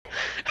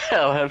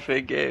Hell, had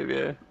fake game,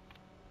 yeah.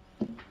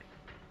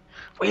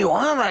 What you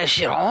want on that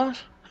shit, Holmes?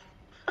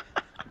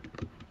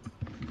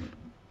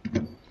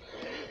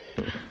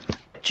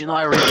 But you know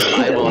I read the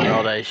Bible and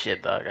all that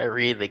shit, dog. I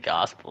read the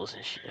Gospels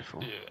and shit,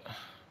 fool.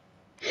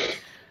 Yeah.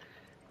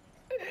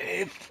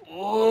 Hey,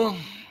 fool.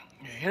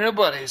 You hear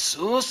about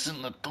Jesus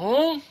in the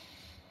tomb?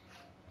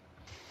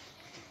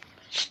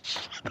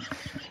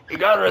 He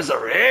got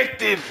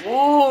resurrected,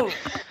 fool.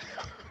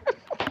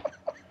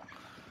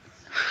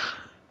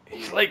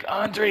 He's like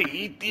Andre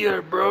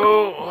Ethier,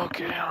 bro.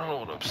 Okay, I don't know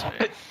what I'm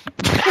saying.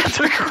 That's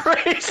a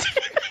crazy.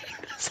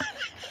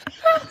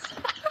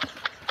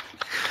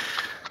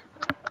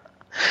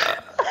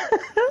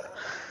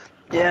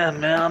 Yeah,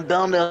 man, I'm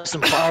down to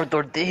some flour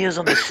tortillas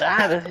on the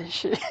side of this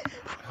shit.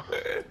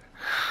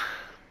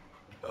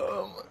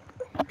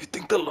 You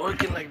think the Lord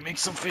can like make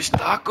some fish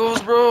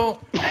tacos, bro?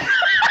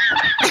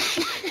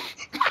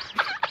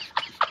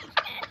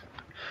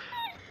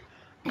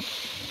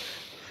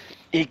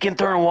 You can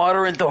turn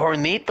water into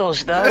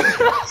hornitos, dog.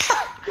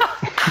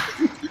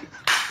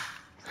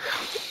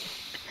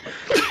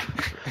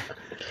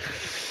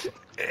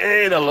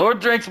 Hey, the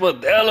Lord drinks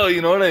Modelo,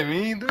 you know what I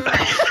mean, dude?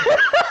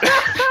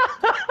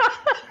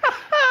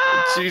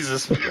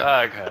 Jesus,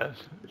 ah, God,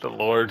 the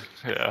Lord,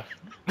 yeah.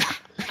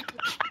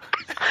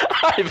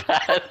 I've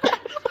had.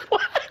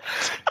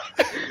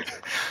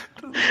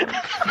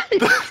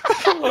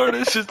 The Lord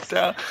is just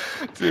down,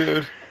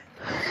 dude.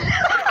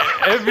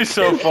 It'd be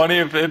so funny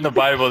if in the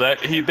Bible that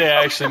they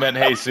actually meant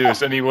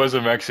Jesus and he was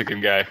a Mexican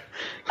guy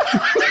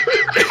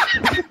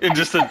in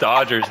just a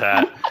Dodgers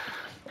hat.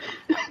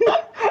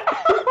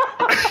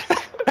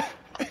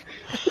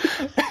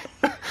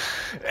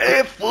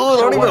 Hey, fool,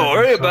 don't even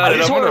worry about I it.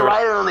 just I'm want to gonna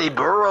ride it on a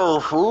burro,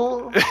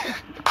 fool.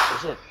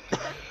 That's it.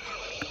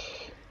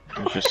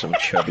 There's just some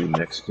chubby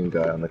Mexican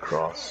guy on the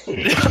cross.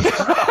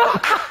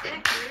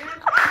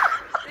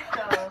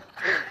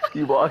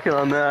 You walking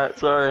on that?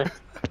 Sorry.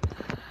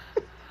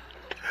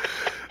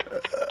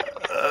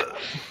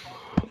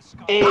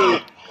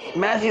 Hey,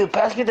 Matthew,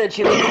 pass me that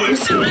chili,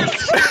 please.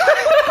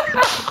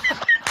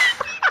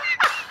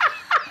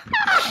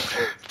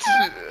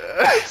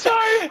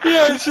 Sorry.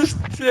 Yeah, it's just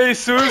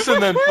Jesus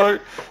and then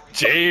fuck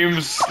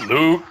James,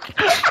 Luke.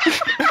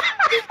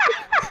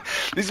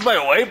 These are my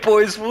white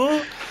boys,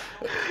 fool.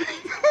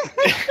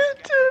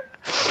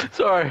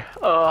 Sorry.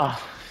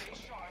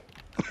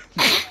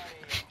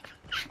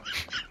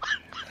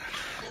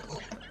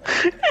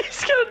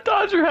 He's got a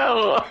Dodger hat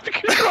on.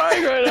 I'm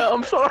crying right now.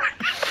 I'm sorry.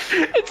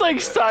 It's like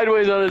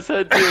sideways on his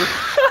head too.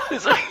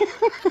 It's like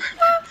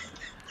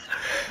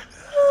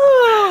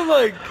Oh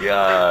my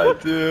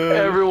God, dude.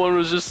 everyone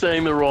was just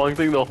saying the wrong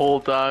thing the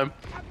whole time.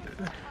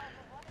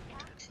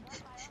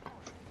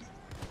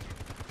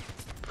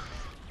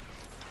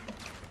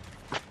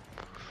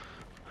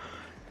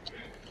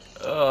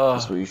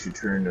 That's what you should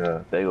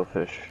turn Bagel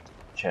Fish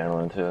channel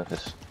into.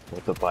 Just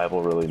what the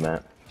Bible really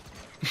meant.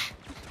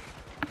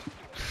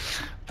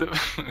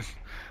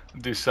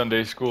 Do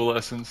Sunday school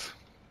lessons.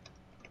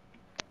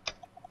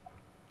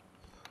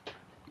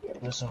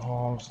 Listen,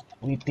 Holmes,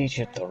 we teach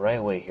it the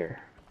right way here.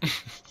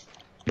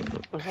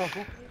 What's up,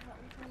 fool?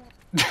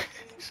 He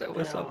said,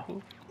 what's up,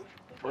 fool?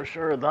 For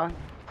sure, Don.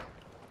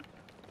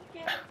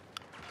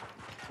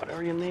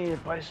 Whatever you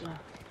need, Paisa.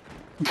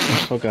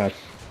 Oh God.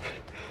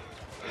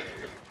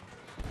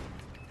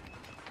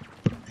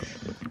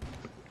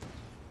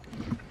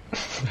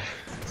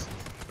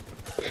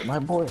 My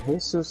boy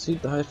Jesus, he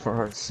died for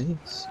our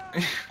sins.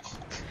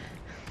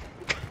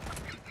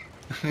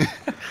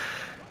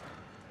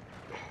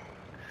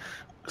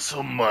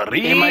 So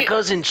Marie. Hey, my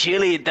cousin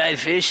Chili died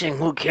fishing.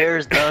 Who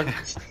cares, Doug?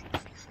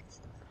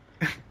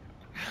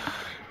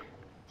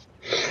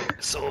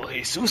 So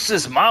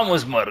Jesus's mom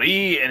was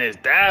Marie and his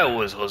dad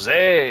was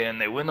Jose, and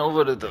they went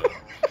over to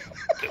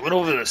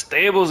the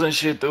stables and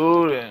shit,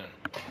 dude, and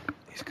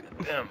these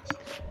goddamn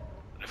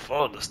they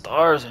followed the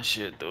stars and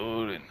shit,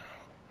 dude, and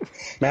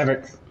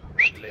Maverick.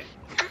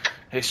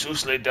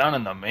 Jesus laid down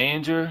in the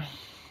manger.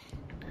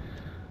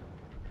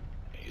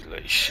 He's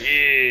like,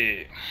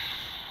 shit.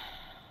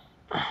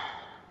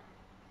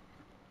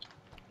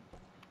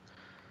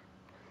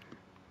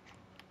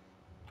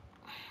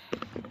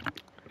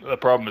 The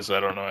problem is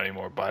I don't know any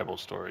more Bible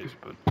stories,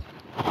 but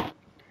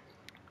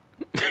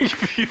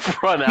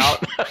You've run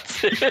out.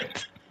 That's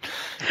it.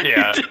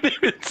 yeah, You didn't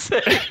even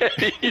say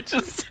any. You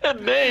just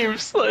said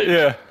names. Like,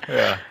 yeah.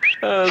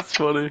 That's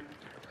funny.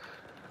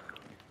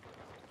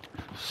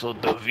 So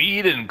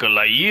David and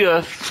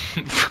Goliath.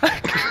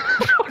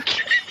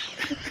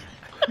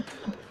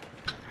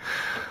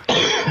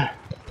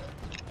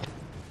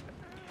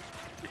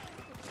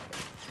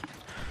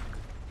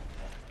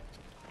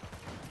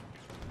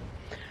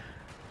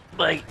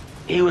 Like,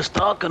 he was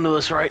talking to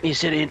us, right? And he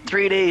said, in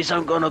 3 days,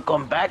 I'm gonna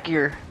come back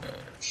here.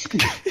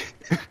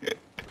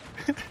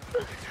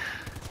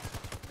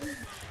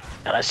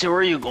 And I said, where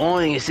are you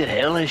going? He said,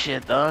 hell and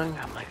shit, dog.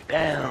 I'm like,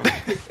 damn.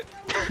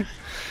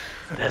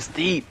 That's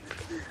deep.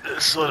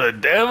 So the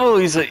devil,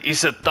 he's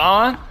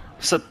Satan.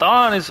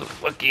 Satan is a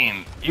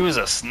fucking. He was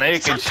a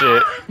snake and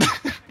shit.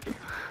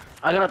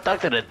 I gotta talk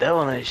to the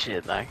devil and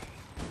shit, like.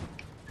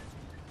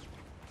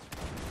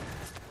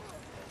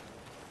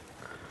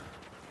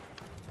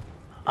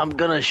 I'm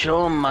gonna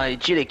show him my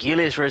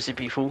chilaquiles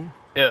recipe, fool.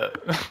 Yeah.